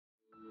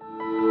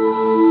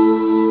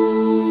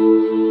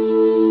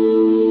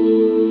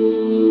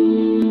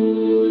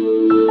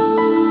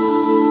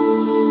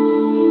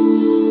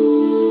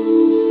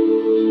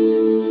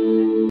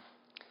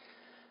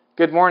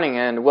Good morning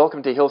and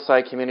welcome to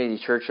Hillside Community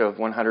Church of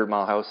 100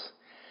 Mile House.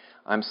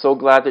 I'm so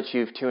glad that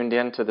you've tuned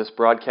in to this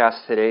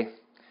broadcast today.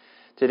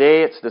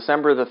 Today it's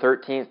December the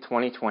 13th,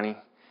 2020.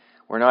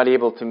 We're not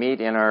able to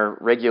meet in our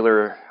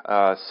regular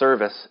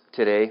service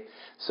today,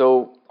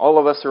 so all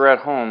of us are at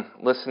home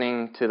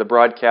listening to the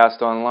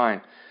broadcast online.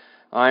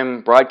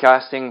 I'm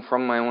broadcasting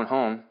from my own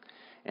home,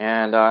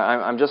 and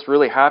I'm just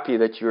really happy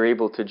that you're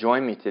able to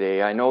join me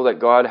today. I know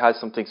that God has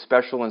something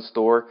special in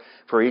store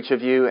for each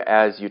of you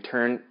as you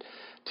turn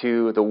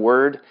to the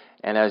Word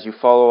and as you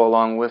follow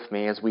along with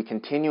me as we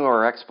continue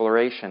our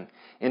exploration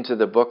into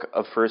the book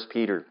of 1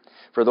 Peter.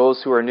 For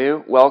those who are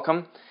new,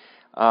 welcome.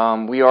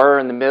 We are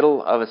in the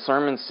middle of a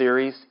sermon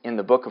series in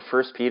the book of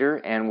 1 Peter,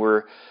 and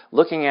we're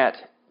looking at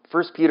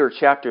 1 Peter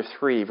chapter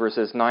 3,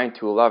 verses 9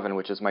 to 11,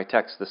 which is my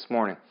text this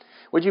morning.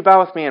 Would you bow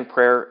with me in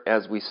prayer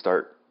as we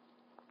start?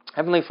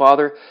 Heavenly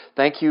Father,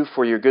 thank you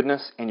for your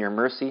goodness and your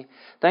mercy.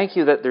 Thank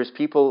you that there's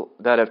people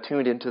that have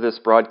tuned into this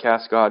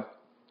broadcast, God,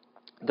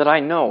 that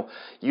I know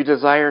you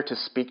desire to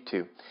speak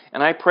to.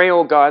 And I pray,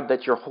 oh God,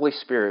 that your Holy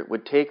Spirit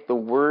would take the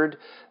word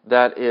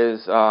that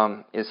is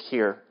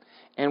here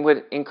and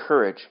would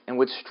encourage and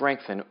would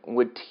strengthen,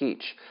 would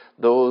teach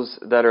those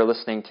that are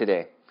listening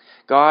today.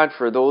 God,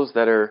 for those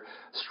that are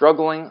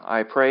struggling,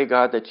 I pray,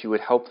 God, that you would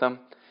help them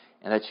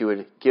and that you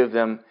would give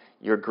them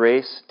your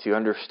grace to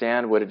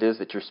understand what it is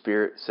that your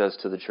Spirit says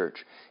to the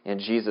church. In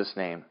Jesus'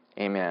 name,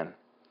 amen.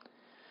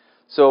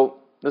 So,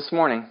 this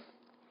morning,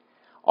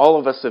 all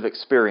of us have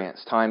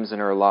experienced times in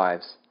our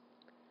lives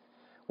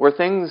where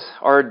things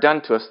are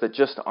done to us that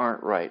just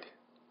aren't right.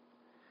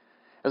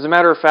 As a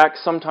matter of fact,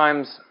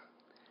 sometimes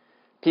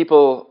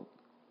people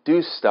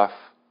do stuff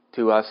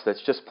to us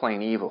that's just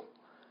plain evil.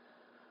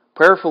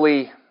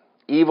 Prayerfully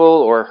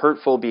evil or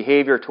hurtful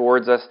behavior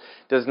towards us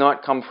does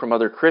not come from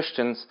other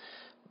Christians,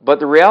 but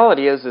the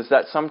reality is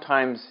that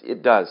sometimes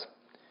it does.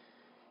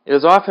 It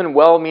is often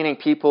well-meaning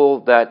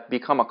people that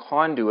become a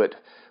conduit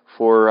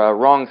for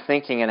wrong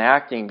thinking and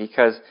acting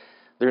because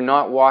they're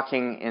not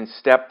walking in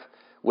step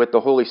with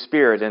the Holy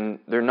Spirit and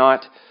they're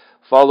not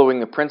following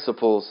the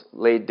principles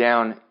laid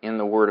down in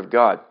the Word of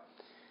God.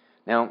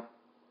 Now,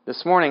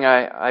 this morning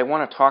I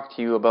want to talk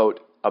to you about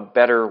a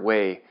better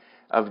way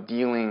of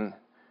dealing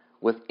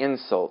with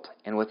insult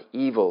and with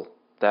evil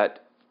that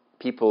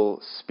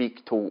people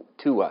speak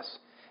to us,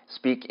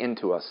 speak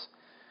into us.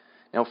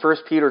 Now, 1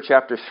 Peter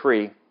chapter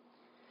 3,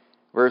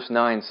 verse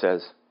 9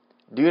 says,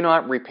 "Do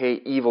not repay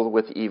evil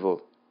with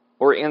evil,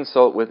 or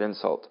insult with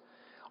insult.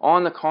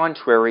 On the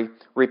contrary,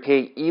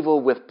 repay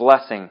evil with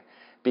blessing,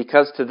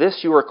 because to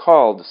this you are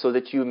called, so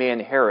that you may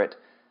inherit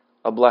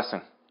a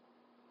blessing."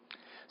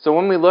 So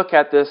when we look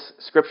at this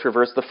scripture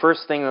verse, the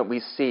first thing that we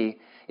see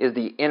is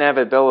the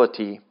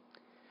inevitability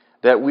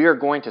that we are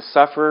going to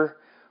suffer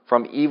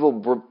from evil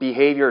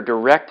behavior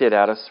directed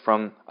at us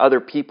from other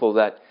people,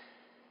 that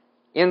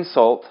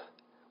insult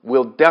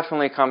will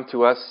definitely come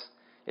to us.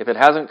 If it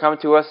hasn't come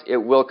to us, it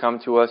will come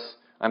to us.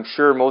 I'm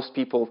sure most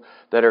people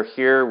that are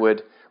here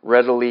would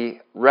readily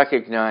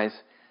recognize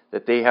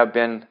that they have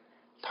been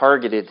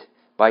targeted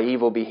by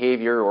evil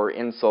behavior or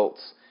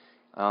insults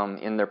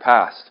in their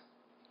past.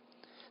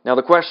 Now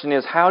the question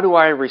is, how do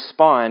I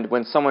respond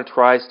when someone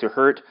tries to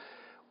hurt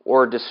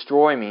or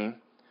destroy me,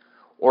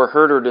 or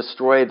hurt or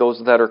destroy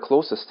those that are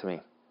closest to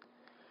me?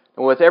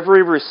 And with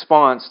every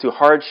response to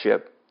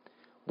hardship,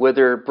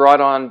 whether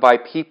brought on by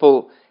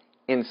people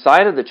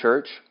inside of the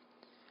church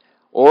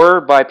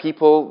or by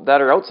people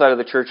that are outside of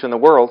the church in the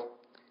world,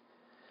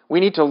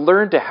 we need to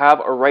learn to have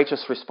a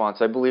righteous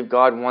response. I believe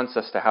God wants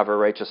us to have a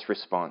righteous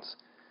response.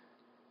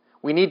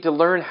 We need to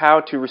learn how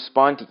to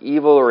respond to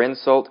evil or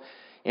insult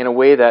in a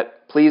way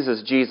that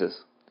pleases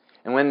Jesus.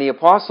 And when the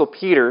Apostle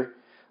Peter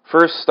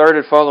first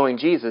started following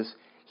Jesus,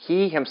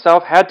 he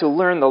himself had to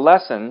learn the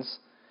lessons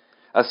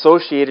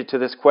associated to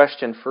this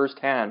question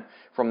firsthand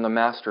from the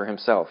Master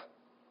himself.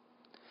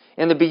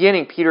 In the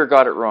beginning, Peter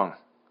got it wrong.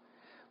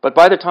 But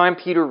by the time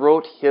Peter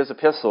wrote his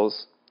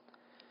epistles,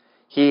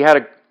 he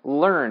had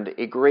learned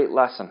a great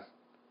lesson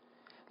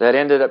that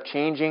ended up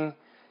changing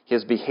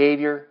his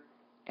behavior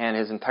and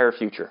his entire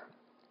future.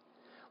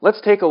 Let's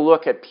take a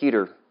look at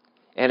Peter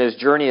and his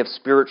journey of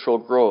spiritual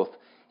growth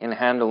in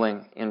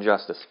handling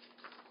injustice.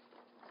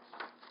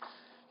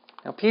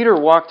 Now, Peter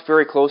walked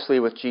very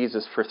closely with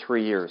Jesus for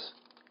 3 years.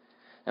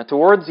 Now,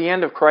 towards the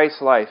end of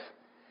Christ's life,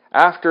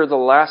 after the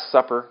Last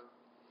Supper,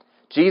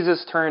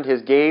 Jesus turned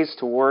his gaze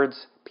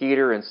towards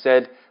Peter and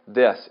said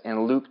this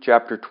in Luke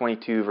chapter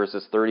 22,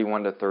 verses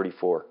 31 to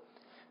 34.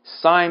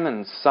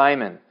 "Simon,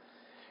 Simon,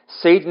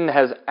 Satan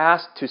has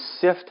asked to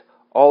sift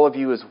all of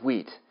you as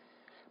wheat,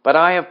 but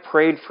I have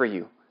prayed for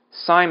you,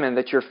 Simon,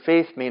 that your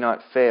faith may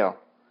not fail.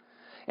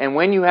 And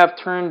when you have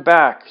turned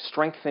back,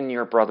 strengthen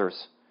your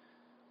brothers."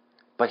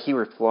 But he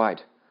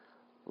replied,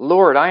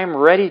 "Lord, I am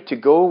ready to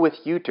go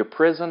with you to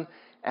prison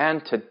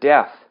and to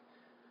death."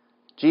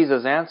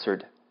 Jesus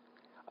answered,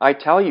 "I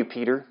tell you,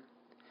 Peter,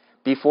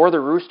 before the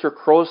rooster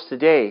crows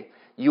today,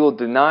 you will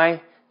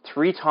deny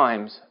 3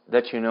 times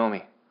that you know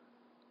me."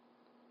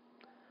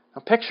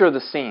 Now picture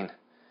the scene.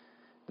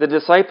 the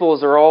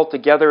disciples are all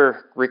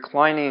together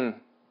reclining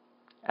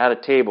at a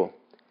table.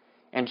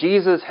 And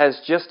Jesus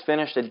has just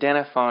finished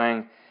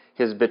identifying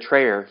his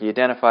betrayer. He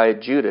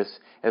identified Judas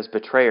as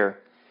betrayer.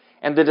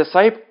 And the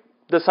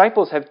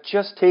disciples have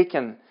just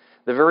taken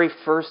the very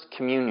first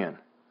communion.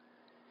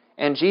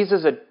 And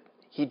Jesus,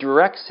 he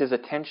directs his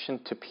attention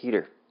to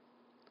Peter.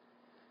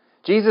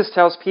 Jesus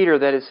tells Peter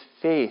that his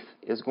faith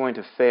is going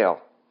to fail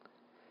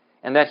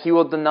and that he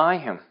will deny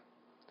him.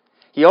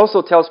 He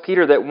also tells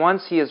Peter that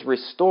once he is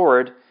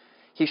restored,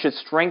 he should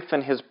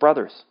strengthen his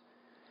brothers.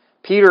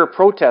 Peter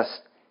protests.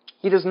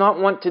 He does not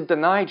want to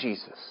deny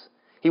Jesus.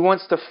 He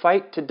wants to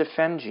fight to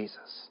defend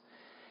Jesus.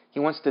 He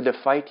wants to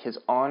fight his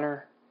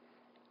honor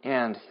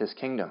and his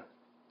kingdom.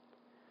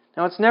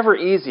 Now, it's never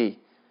easy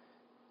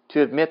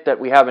to admit that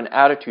we have an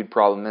attitude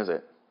problem, is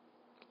it?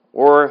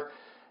 Or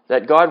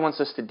that God wants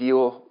us to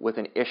deal with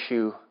an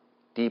issue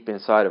deep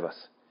inside of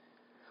us.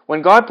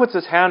 When God puts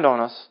his hand on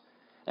us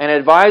and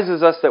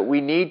advises us that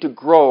we need to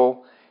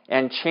grow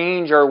and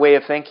change our way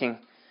of thinking,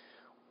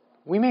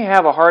 we may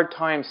have a hard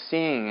time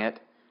seeing it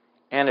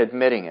and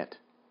admitting it.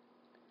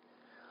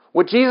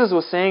 What Jesus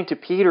was saying to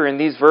Peter in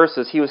these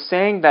verses, he was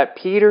saying that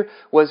Peter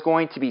was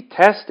going to be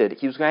tested,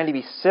 he was going to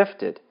be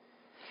sifted,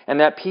 and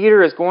that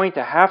Peter is going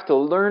to have to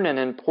learn an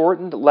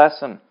important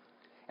lesson,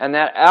 and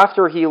that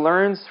after he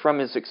learns from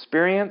his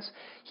experience,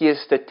 he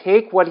is to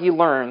take what he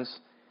learns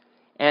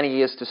and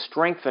he is to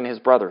strengthen his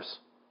brothers.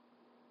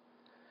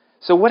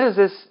 So what is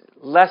this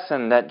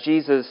lesson that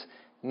Jesus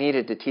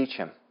needed to teach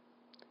him?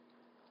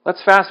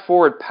 Let's fast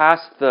forward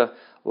past the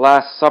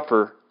Last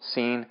Supper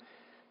scene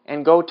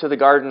and go to the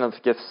Garden of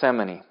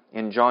Gethsemane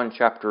in John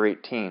chapter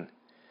 18.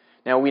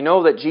 Now we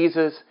know that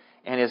Jesus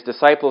and his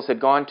disciples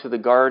had gone to the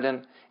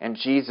garden and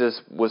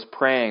Jesus was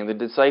praying. The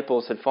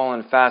disciples had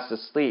fallen fast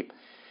asleep.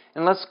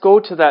 And let's go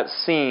to that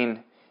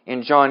scene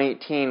in John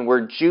 18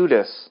 where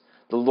Judas,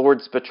 the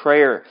Lord's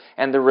betrayer,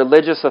 and the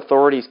religious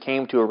authorities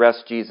came to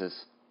arrest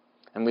Jesus.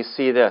 And we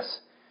see this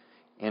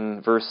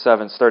in verse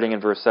 7, starting in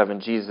verse 7,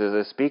 Jesus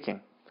is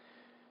speaking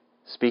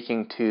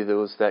to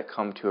those that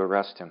come to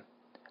arrest him.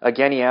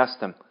 Again he asked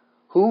them,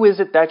 "Who is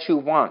it that you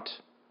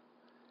want?"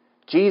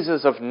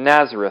 "Jesus of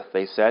Nazareth,"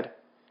 they said.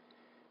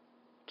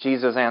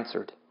 Jesus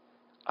answered,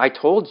 "I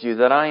told you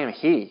that I am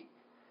he.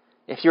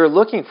 If you're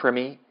looking for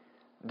me,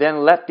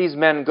 then let these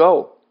men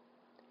go."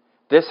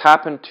 This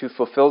happened to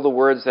fulfill the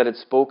words that had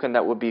spoken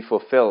that would be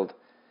fulfilled.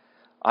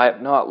 "I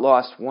have not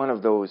lost one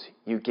of those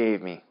you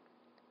gave me."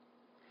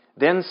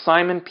 Then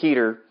Simon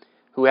Peter,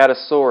 who had a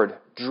sword,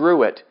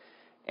 drew it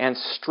and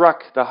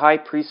struck the high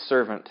priest's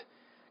servant,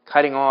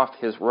 cutting off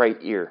his right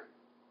ear.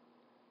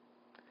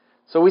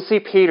 So we see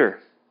Peter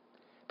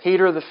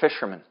the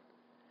fisherman,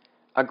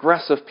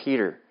 aggressive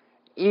Peter,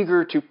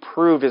 eager to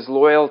prove his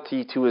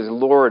loyalty to his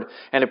Lord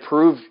and to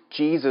prove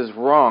Jesus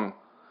wrong.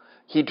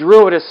 He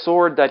drew out his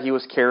sword that he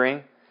was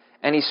carrying,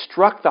 and he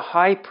struck the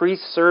high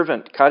priest's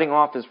servant, cutting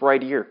off his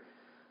right ear.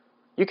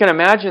 You can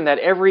imagine that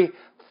every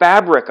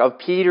fabric of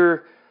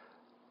Peter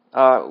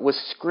was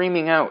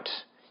screaming out,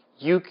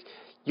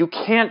 You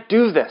can't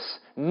do this.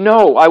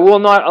 No, I will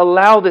not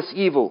allow this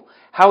evil.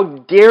 How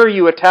dare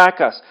you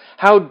attack us?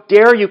 How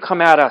dare you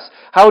come at us?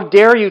 How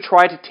dare you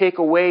try to take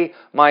away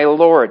my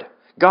Lord?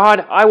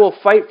 God, I will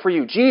fight for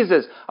you.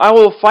 Jesus, I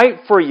will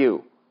fight for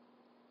you.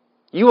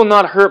 You will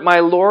not hurt my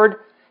Lord,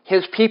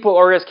 his people,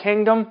 or his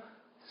kingdom.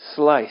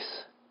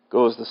 Slice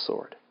goes the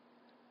sword.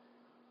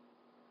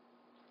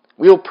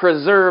 We will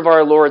preserve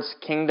our Lord's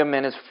kingdom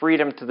and his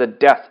freedom to the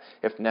death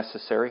if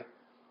necessary.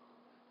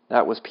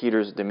 That was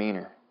Peter's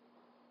demeanor.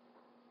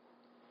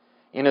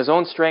 In his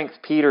own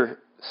strength, Peter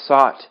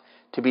sought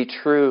to be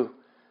true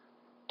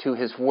to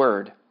his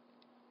word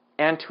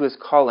and to his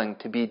calling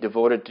to be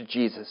devoted to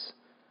Jesus.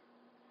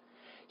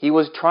 He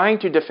was trying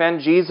to defend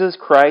Jesus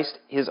Christ,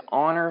 his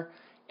honor,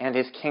 and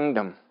his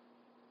kingdom.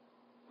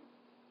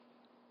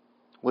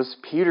 Was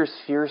Peter's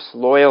fierce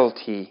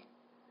loyalty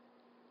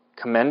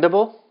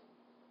commendable?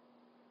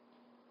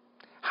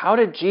 How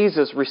did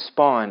Jesus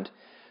respond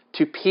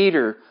to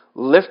Peter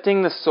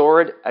lifting the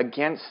sword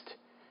against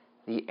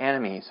the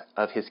enemies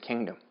of his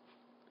kingdom?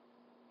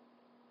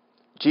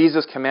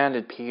 Jesus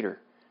commanded Peter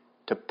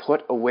to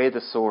put away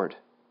the sword.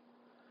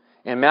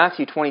 In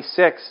Matthew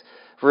 26,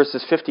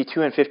 verses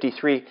 52 and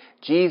 53,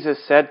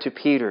 Jesus said to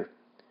Peter,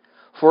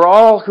 "For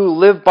all who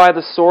live by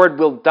the sword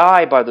will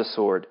die by the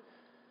sword.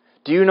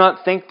 Do you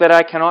not think that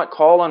I cannot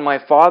call on my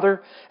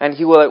Father, and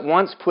he will at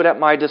once put at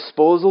my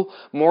disposal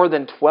more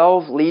than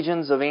 12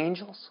 legions of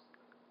angels?"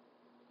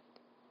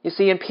 You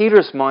see, in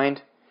Peter's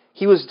mind,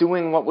 he was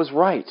doing what was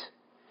right.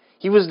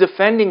 He was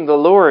defending the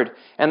Lord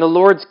and the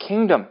Lord's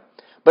kingdom.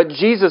 But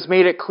Jesus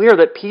made it clear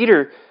that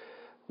Peter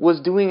was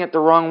doing it the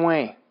wrong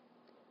way,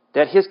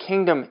 that his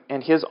kingdom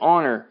and his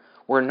honor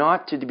were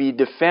not to be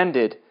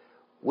defended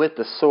with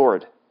the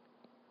sword.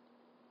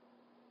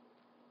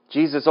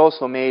 Jesus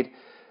also made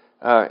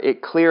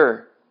it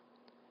clear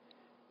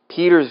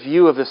Peter's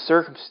view of the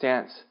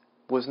circumstance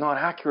was not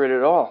accurate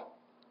at all.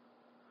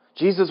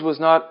 Jesus was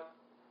not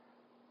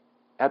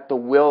at the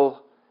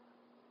will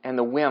and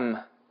the whim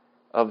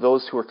of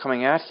those who were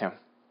coming at him.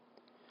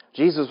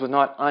 Jesus was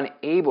not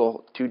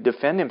unable to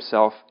defend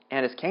himself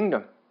and his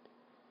kingdom.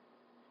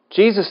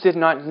 Jesus did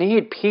not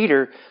need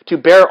Peter to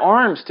bear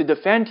arms to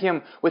defend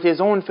him with his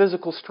own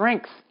physical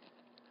strength.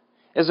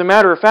 As a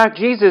matter of fact,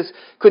 Jesus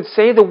could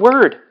say the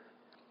word,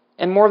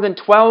 and more than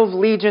 12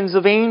 legions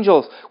of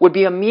angels would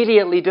be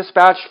immediately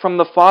dispatched from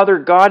the Father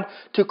God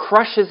to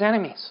crush his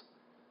enemies.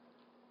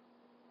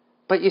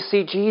 But you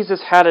see,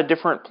 Jesus had a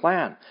different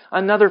plan,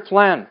 another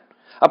plan,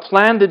 a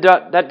plan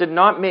that did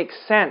not make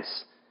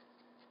sense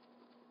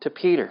to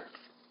Peter.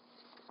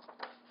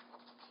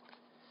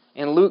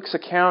 In Luke's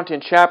account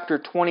in chapter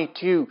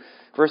 22,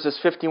 verses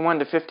 51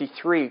 to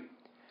 53,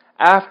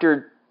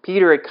 after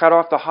Peter had cut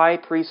off the high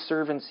priest's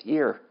servant's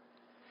ear,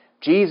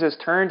 Jesus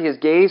turned his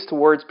gaze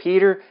towards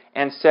Peter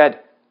and said,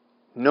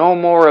 "No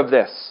more of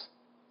this."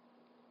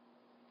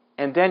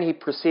 And then he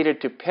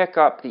proceeded to pick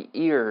up the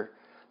ear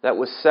that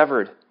was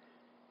severed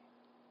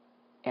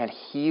and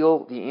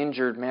heal the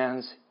injured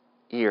man's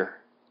ear.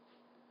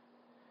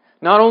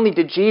 Not only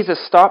did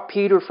Jesus stop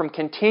Peter from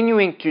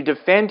continuing to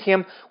defend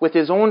him with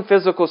his own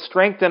physical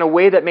strength in a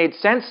way that made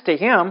sense to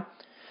him,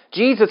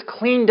 Jesus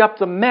cleaned up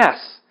the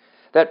mess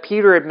that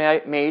Peter had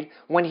made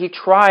when he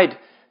tried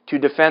to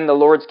defend the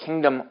Lord's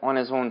kingdom on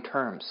his own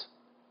terms.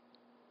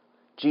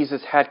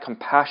 Jesus had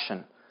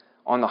compassion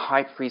on the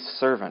high priest's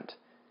servant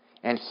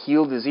and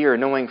healed his ear,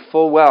 knowing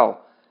full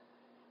well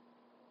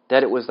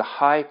that it was the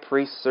high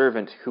priest's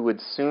servant who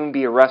would soon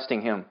be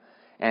arresting him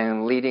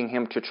and leading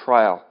him to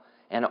trial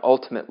and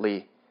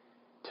ultimately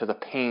to the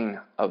pain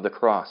of the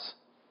cross.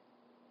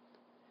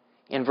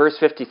 In verse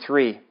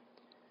 53,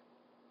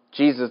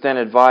 Jesus then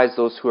advised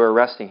those who are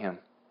arresting him,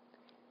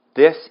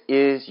 "This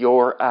is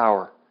your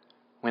hour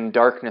when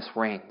darkness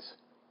reigns."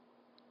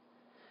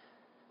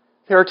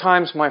 There are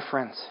times, my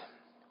friends,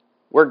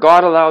 where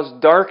God allows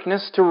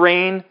darkness to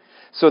reign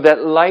so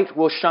that light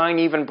will shine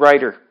even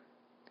brighter.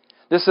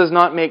 This does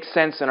not make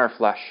sense in our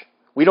flesh.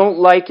 We don't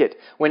like it.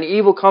 When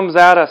evil comes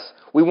at us,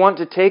 we want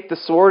to take the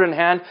sword in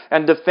hand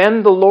and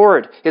defend the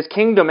Lord, His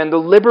kingdom, and the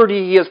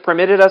liberty He has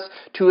permitted us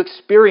to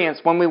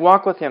experience when we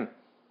walk with Him.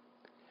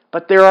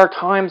 But there are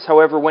times,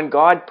 however, when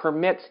God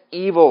permits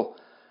evil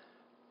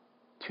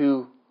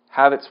to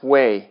have its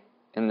way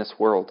in this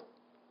world.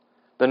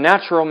 The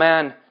natural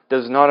man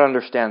does not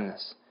understand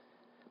this.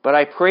 But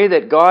I pray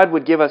that God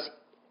would give us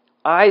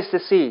eyes to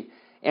see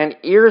and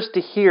ears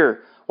to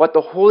hear what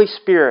the Holy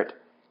Spirit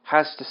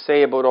has to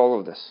say about all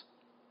of this.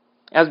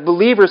 As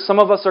believers, some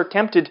of us are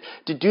tempted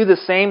to do the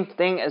same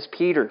thing as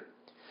Peter.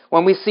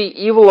 When we see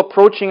evil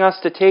approaching us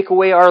to take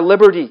away our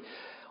liberty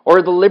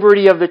or the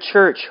liberty of the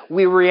church,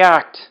 we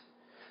react.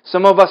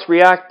 Some of us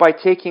react by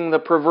taking the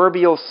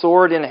proverbial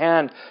sword in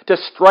hand to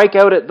strike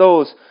out at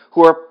those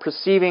we are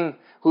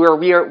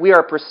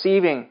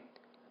perceiving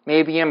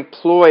may be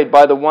employed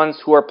by the ones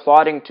who are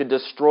plotting to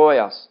destroy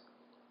us.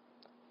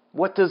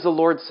 What does the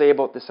Lord say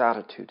about this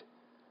attitude?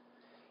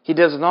 He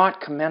does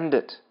not commend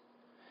it,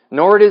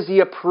 nor does He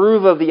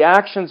approve of the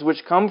actions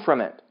which come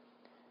from it.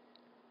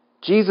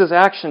 Jesus'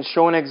 actions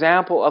show an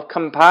example of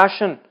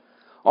compassion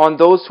on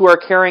those who are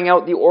carrying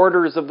out the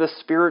orders of the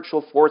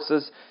spiritual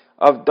forces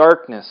of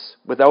darkness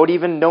without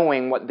even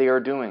knowing what they are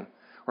doing.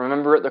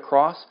 Remember at the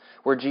cross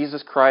where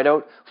Jesus cried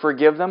out,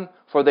 "Forgive them,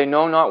 for they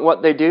know not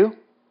what they do"?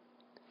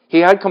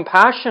 He had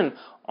compassion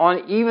on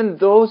even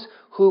those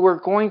who were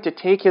going to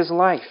take His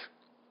life.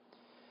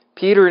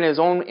 Peter, in his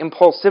own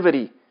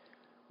impulsivity,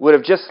 would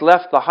have just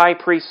left the high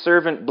priest's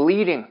servant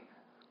bleeding,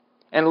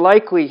 and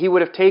likely he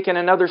would have taken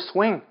another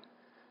swing.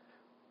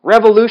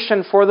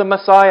 Revolution for the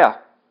Messiah.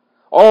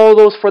 All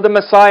those for the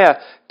Messiah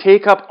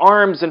take up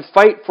arms and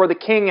fight for the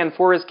King and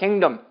for His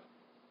kingdom.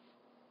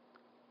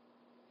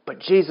 But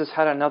Jesus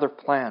had another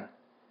plan.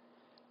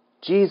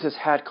 Jesus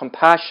had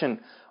compassion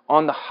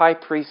on the high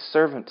priest's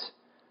servant.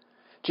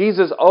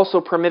 Jesus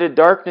also permitted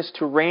darkness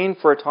to reign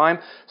for a time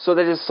so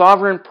that His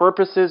sovereign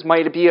purposes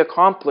might be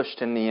accomplished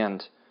in the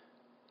end.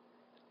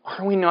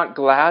 Are we not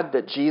glad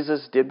that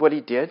Jesus did what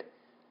He did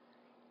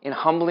in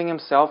humbling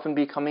Himself and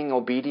becoming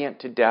obedient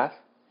to death,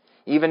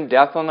 even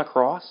death on the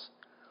cross?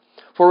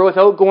 For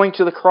without going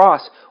to the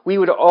cross, we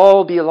would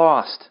all be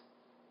lost.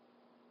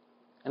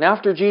 And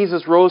after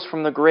Jesus rose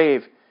from the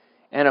grave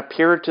and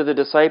appeared to the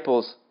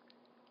disciples,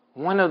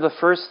 one of the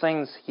first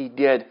things He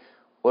did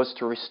was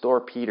to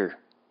restore Peter.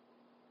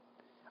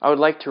 I would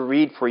like to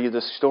read for you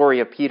the story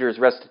of Peter's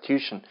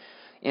restitution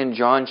in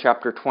John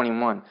chapter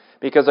 21,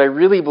 because I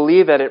really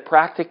believe that it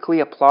practically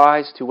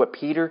applies to what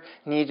Peter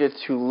needed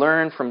to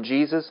learn from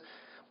Jesus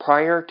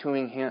prior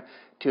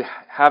to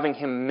having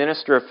Him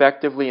minister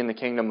effectively in the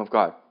kingdom of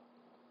God.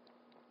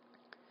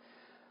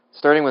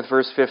 Starting with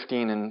verse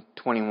 15 and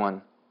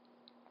 21.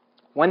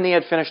 When they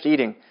had finished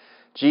eating,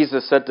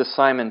 Jesus said to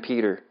Simon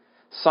Peter,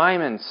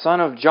 "Simon,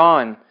 son of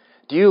John,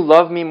 do you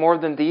love me more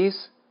than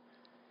these?"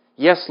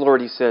 "Yes,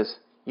 Lord," he says,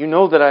 "you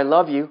know that I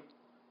love you."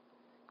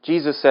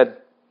 Jesus said,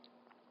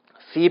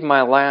 "Feed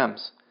my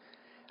lambs."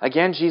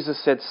 Again Jesus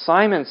said,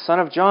 "Simon, son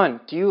of John,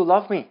 do you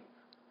love me?"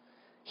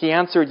 He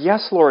answered,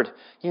 "Yes, Lord,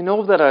 you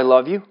know that I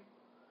love you."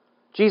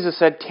 Jesus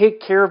said, "Take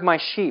care of my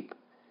sheep."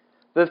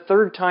 The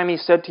third time he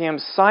said to him,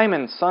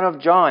 Simon, son of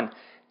John,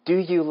 do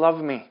you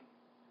love me?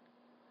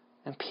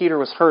 And Peter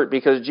was hurt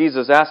because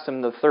Jesus asked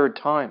him the third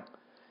time,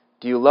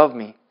 do you love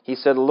me? He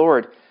said,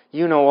 Lord,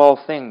 you know all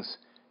things.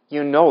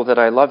 You know that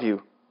I love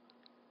you.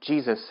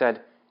 Jesus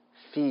said,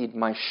 feed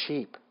my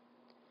sheep.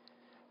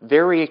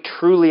 Very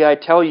truly I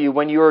tell you,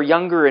 when you were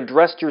younger and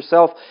dressed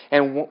yourself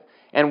and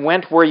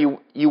went where you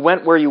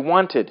went where you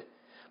wanted,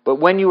 but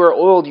when you are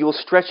old, you will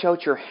stretch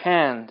out your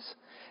hands,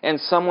 and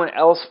someone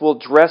else will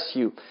dress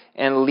you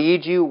and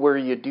lead you where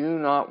you do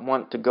not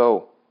want to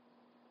go.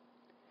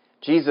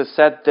 Jesus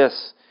said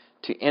this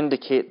to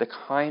indicate the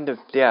kind of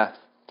death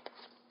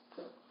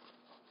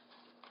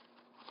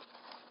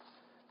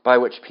by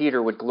which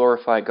Peter would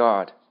glorify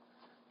God.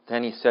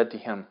 Then he said to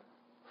him,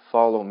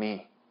 follow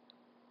me.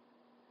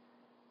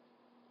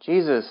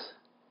 Jesus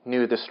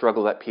knew the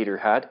struggle that Peter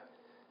had.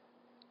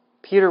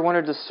 Peter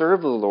wanted to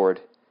serve the Lord.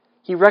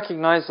 He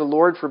recognized the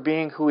Lord for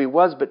being who he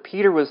was, but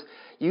Peter was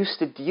used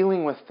to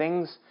dealing with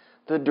things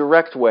the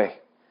direct way.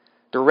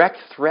 Direct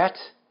threat,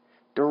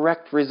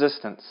 direct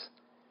resistance.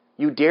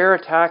 You dare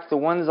attack the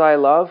ones I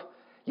love,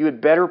 you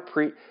had better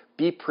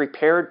be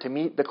prepared to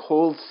meet the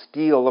cold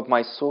steel of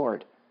my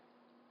sword.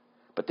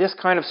 But this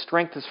kind of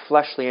strength is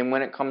fleshly, and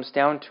when it comes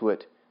down to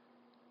it,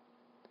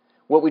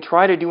 what we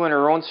try to do in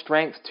our own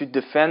strength to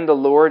defend the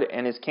Lord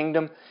and His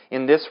kingdom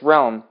in this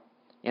realm,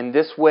 in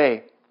this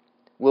way,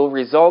 will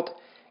result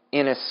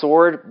in a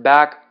sword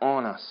back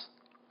on us.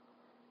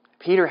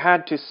 Peter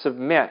had to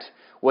submit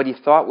what he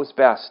thought was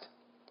best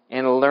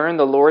and learn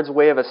the Lord's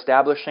way of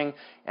establishing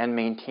and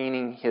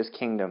maintaining His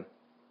kingdom.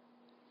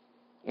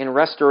 In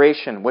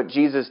restoration, what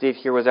Jesus did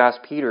here was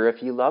ask Peter if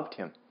he loved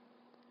him.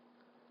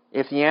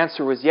 If the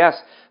answer was yes,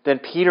 then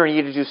Peter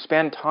needed to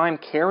spend time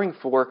caring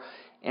for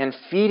and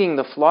feeding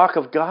the flock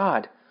of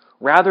God,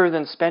 rather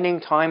than spending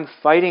time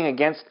fighting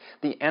against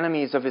the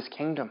enemies of His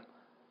kingdom.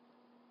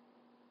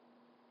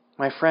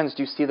 My friends,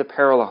 do you see the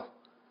parallel?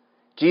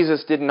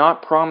 Jesus did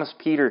not promise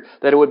Peter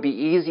that it would be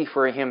easy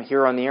for him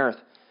here on the earth.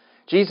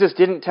 Jesus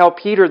didn't tell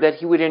Peter that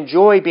he would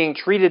enjoy being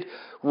treated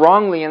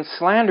wrongly and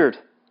slandered.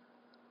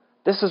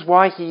 This is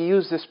why He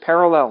used this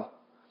parallel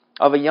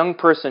of a young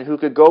person who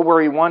could go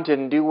where he wanted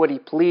and do what he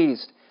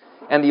pleased,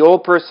 and the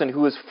old person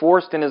who is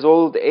forced in his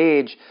old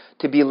age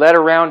to be led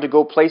around to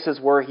go places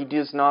where he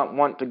does not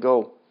want to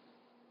go.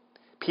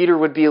 Peter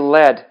would be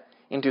led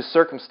into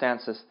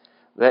circumstances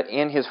that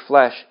in his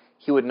flesh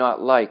he would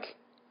not like.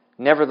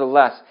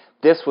 Nevertheless,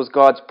 this was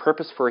God's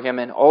purpose for him,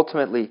 and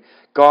ultimately,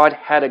 God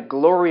had a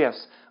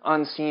glorious,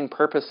 unseen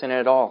purpose in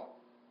it all.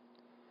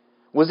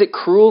 Was it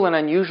cruel and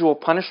unusual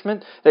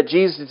punishment that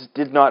Jesus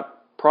did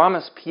not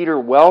promise Peter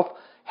wealth,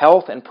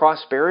 health, and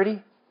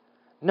prosperity?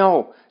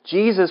 No,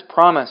 Jesus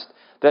promised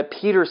that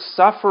Peter's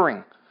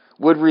suffering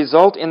would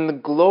result in the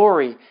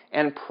glory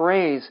and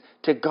praise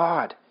to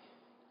God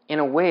in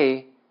a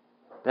way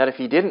that if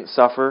he didn't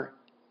suffer,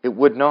 it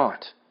would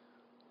not.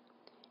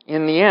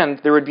 In the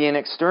end, there would be an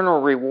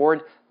external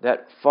reward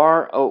that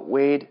far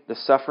outweighed the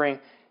suffering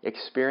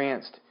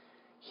experienced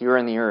here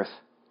on the earth.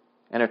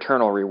 An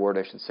eternal reward,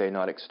 I should say,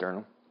 not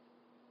external.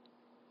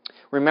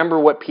 Remember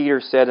what Peter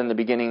said in the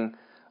beginning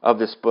of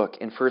this book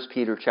in 1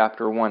 Peter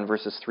chapter 1,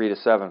 verses 3 to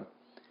 7.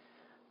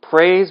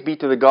 Praise be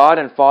to the God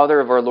and Father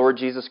of our Lord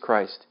Jesus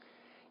Christ.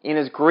 In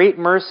His great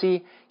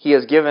mercy, He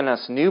has given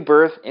us new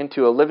birth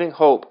into a living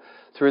hope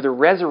through the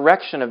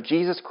resurrection of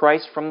Jesus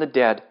Christ from the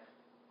dead,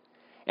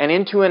 and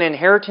into an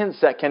inheritance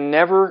that can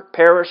never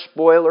perish,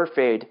 spoil, or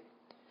fade.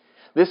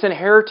 This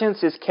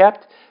inheritance is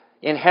kept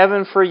in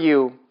heaven for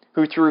you,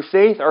 who through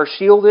faith are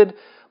shielded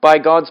by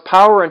God's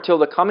power until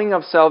the coming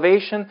of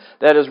salvation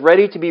that is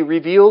ready to be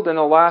revealed in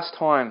the last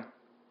time.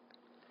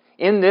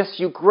 In this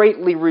you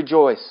greatly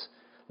rejoice,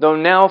 though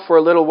now for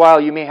a little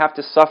while you may have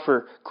to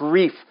suffer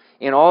grief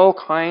in all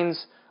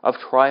kinds of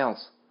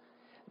trials.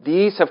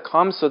 These have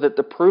come so that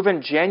the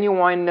proven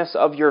genuineness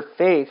of your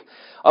faith,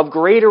 of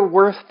greater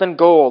worth than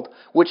gold,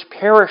 which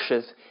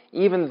perishes,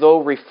 even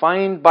though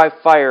refined by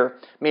fire,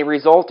 may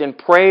result in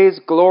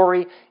praise,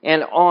 glory,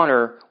 and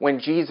honor when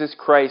Jesus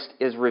Christ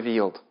is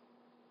revealed.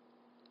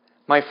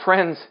 My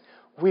friends,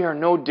 we are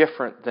no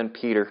different than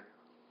Peter.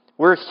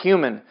 We're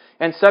human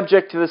and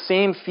subject to the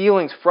same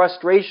feelings,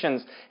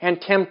 frustrations,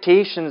 and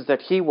temptations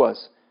that he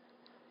was.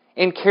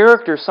 In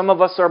character, some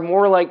of us are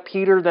more like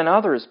Peter than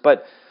others,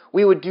 but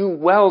we would do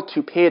well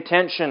to pay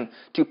attention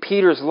to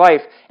Peter's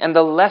life and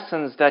the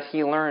lessons that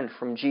he learned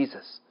from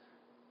Jesus.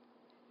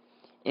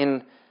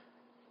 In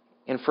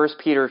 1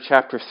 Peter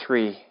chapter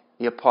 3,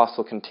 the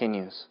apostle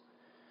continues,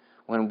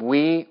 when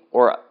we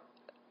or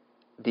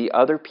the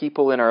other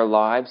people in our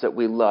lives that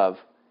we love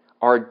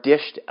are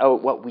dished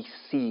out what we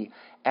see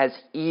as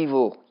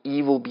evil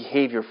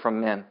behavior from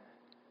men.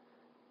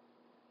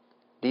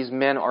 These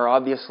men are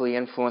obviously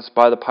influenced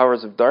by the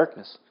powers of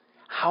darkness.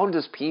 How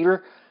does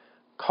Peter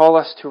call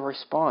us to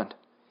respond?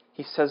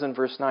 He says in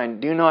verse 9,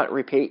 do not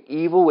repay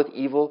evil with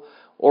evil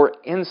or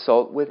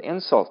insult with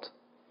insult.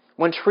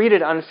 When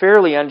treated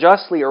unfairly,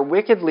 unjustly, or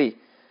wickedly,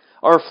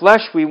 our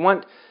flesh, we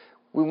want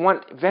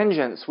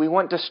vengeance. We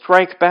want to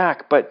strike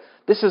back, but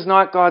this is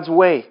not God's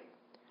way.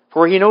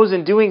 For he knows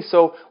in doing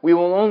so, we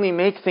will only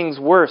make things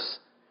worse.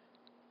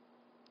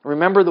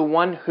 Remember the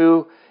one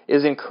who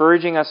is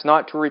encouraging us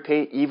not to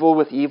repay evil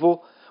with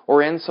evil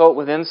or insult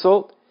with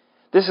insult?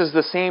 This is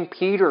the same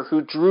Peter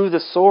who drew the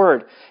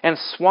sword and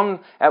swung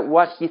at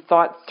what he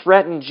thought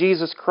threatened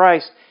Jesus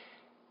Christ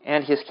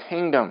and his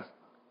kingdom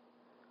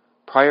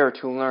prior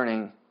to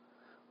learning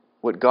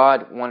what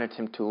God wanted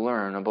him to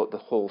learn about the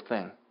whole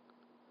thing.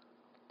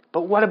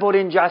 But what about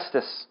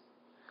injustice?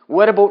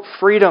 What about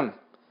freedom?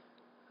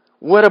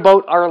 What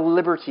about our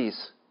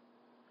liberties?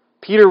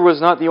 Peter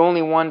was not the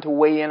only one to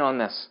weigh in on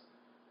this.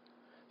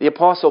 The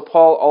Apostle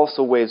Paul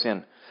also weighs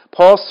in.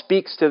 Paul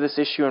speaks to this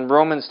issue in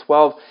Romans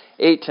 12,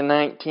 8 to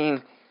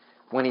 19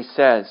 when he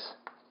says,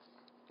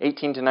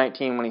 18 to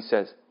 19 when he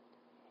says,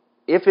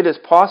 if it is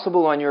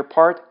possible on your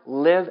part,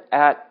 live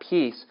at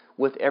peace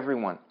with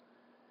everyone.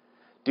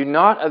 Do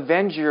not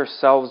avenge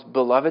yourselves,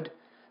 beloved,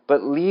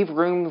 but leave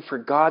room for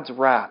God's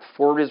wrath,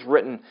 for it is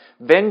written,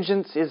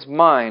 vengeance is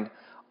mine,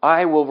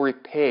 I will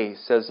repay,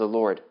 says the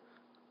Lord.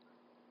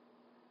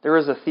 There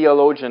is a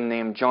theologian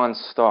named John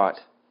Stott,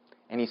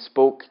 and he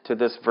spoke to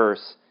this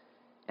verse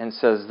and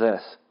says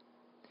this,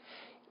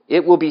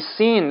 it will be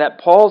seen that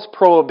Paul's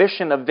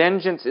prohibition of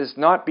vengeance is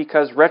not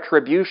because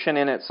retribution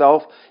in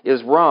itself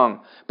is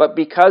wrong, but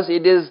because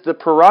it is the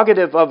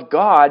prerogative of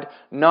God,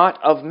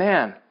 not of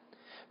man.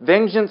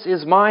 Vengeance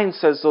is mine,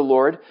 says the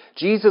Lord.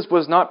 Jesus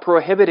was not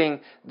prohibiting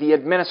the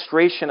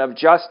administration of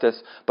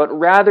justice, but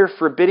rather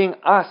forbidding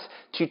us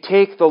to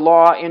take the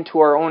law into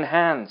our own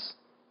hands.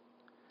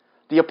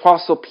 The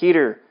Apostle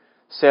Peter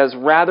says,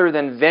 rather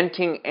than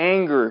venting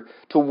anger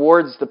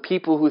towards the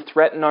people who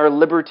threaten our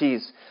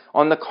liberties,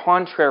 on the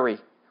contrary,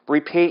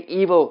 repay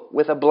evil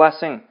with a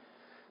blessing,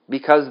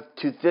 because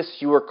to this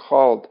you are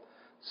called,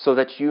 so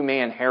that you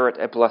may inherit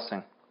a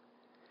blessing.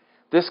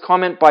 This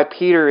comment by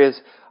Peter is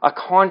a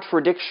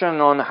contradiction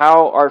on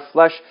how our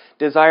flesh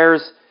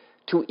desires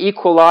to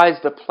equalize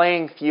the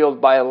playing field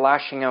by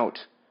lashing out.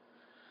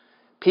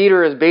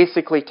 Peter is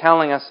basically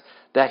telling us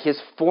that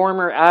his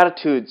former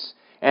attitudes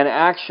and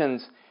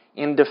actions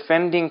in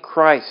defending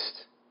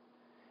Christ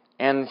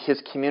and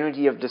his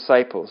community of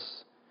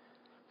disciples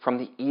from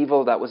the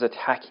evil that was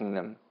attacking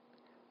them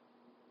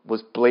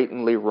was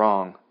blatantly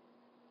wrong,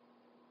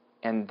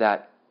 and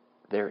that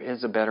there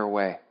is a better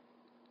way.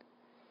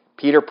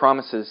 Peter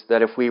promises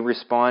that if we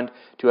respond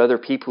to other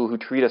people who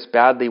treat us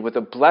badly with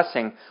a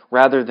blessing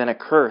rather than a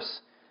curse,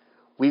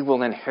 we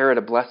will inherit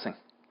a blessing.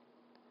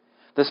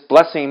 This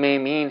blessing may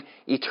mean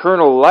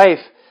eternal life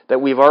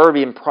that we've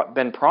already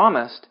been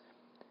promised,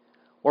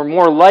 or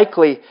more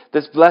likely,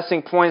 this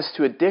blessing points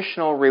to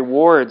additional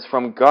rewards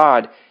from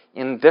God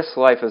in this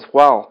life as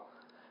well.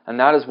 And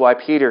that is why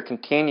Peter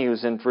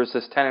continues in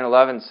verses 10 and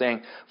 11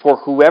 saying, for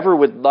whoever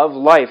would love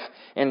life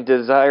and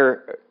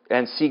desire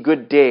and see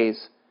good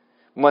days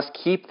must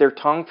keep their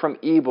tongue from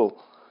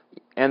evil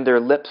and their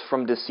lips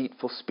from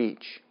deceitful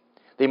speech.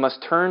 They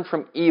must turn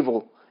from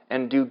evil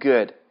and do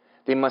good.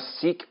 They must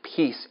seek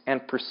peace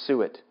and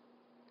pursue it.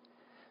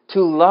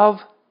 To love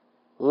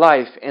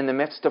life in the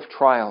midst of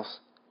trials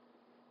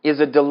is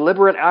a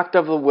deliberate act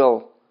of the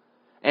will,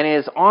 and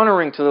is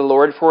honoring to the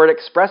Lord, for it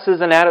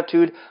expresses an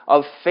attitude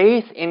of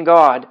faith in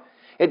God.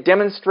 It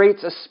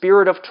demonstrates a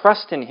spirit of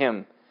trust in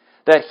Him,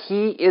 that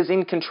He is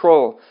in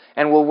control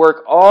and will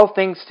work all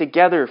things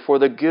together for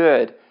the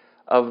good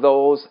of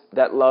those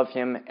that love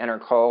Him and are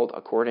called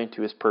according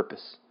to His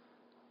purpose.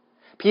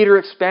 Peter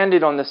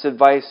expanded on this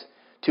advice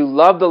to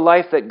love the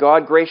life that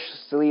God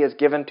graciously has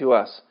given to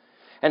us,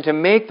 and to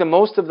make the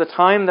most of the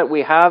time that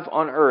we have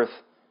on earth,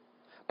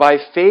 by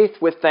faith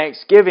with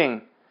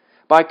thanksgiving,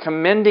 by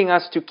commending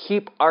us to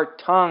keep our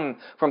tongue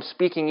from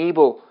speaking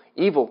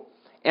evil,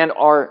 and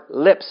our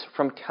lips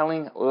from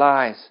telling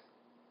lies.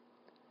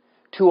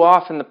 Too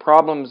often the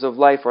problems of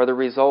life are the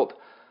result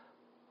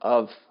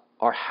of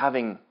our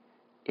having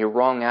a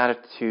wrong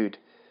attitude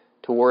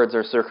towards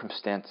our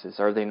circumstances,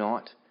 are they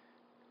not?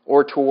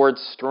 Or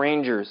towards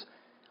strangers,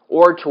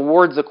 or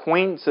towards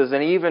acquaintances,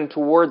 and even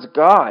towards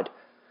God.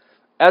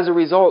 As a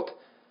result,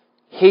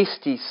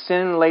 hasty,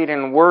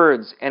 sin-laden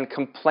words and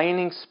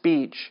complaining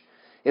speech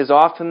is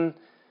often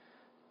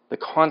the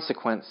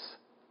consequence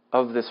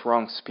of this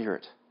wrong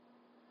spirit.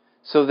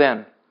 So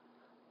then,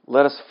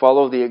 let us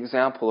follow the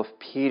example of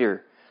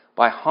Peter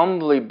by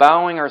humbly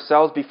bowing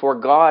ourselves before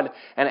God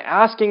and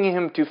asking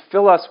Him to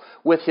fill us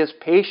with His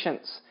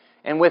patience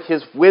and with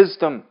His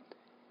wisdom,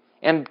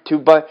 and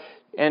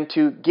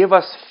to give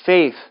us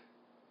faith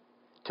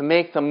to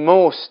make the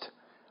most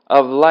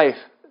of life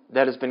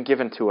that has been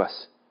given to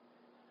us.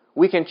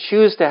 We can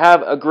choose to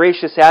have a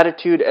gracious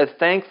attitude, a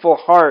thankful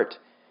heart,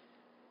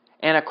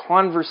 and a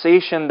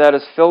conversation that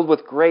is filled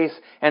with grace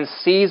and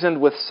seasoned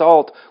with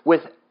salt,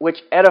 which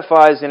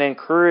edifies and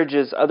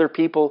encourages other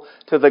people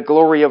to the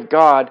glory of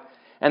God,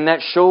 and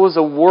that shows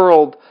a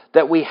world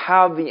that we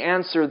have the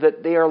answer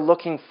that they are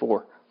looking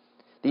for.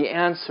 The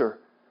answer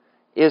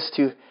is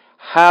to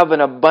have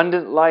an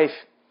abundant life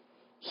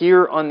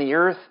here on the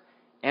earth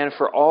and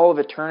for all of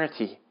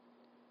eternity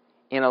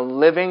in a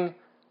living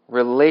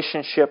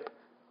relationship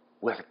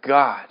with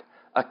God,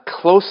 a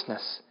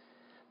closeness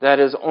that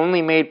is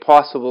only made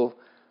possible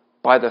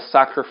by the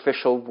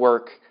sacrificial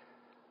work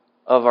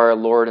of our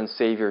Lord and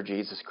Savior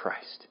Jesus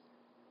Christ.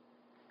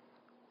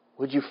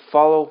 Would you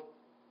follow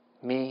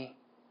me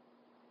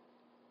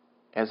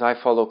as I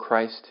follow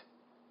Christ?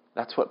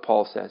 That's what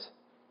Paul says.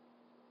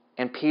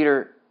 And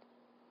Peter,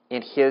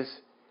 in his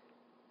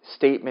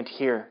statement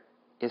here,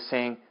 is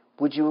saying,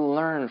 would you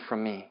learn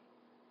from me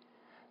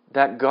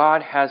that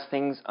God has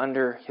things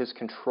under His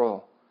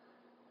control,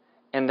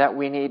 and that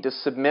we need to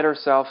submit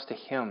ourselves to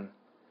Him,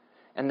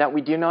 and that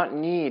we do not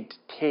need to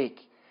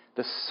take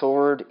the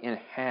sword in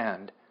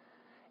hand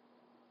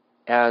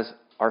as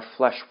our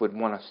flesh would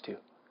want us to.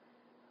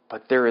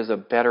 But there is a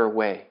better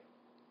way.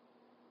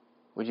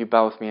 Would you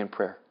bow with me in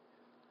prayer?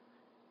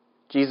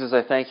 Jesus,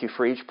 I thank you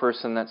for each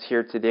person that's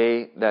here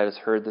today that has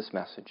heard this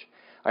message.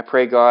 I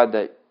pray, God,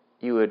 that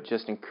you would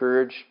just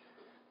encourage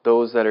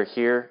those that are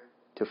here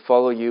to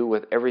follow you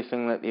with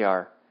everything that they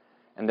are,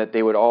 and that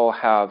they would all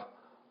have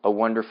a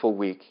wonderful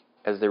week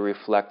as they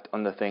reflect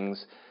on the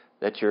things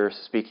that you're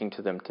speaking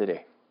to them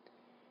today.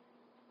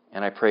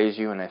 And I praise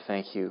you and I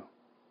thank you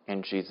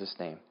in Jesus'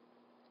 name.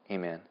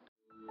 Amen.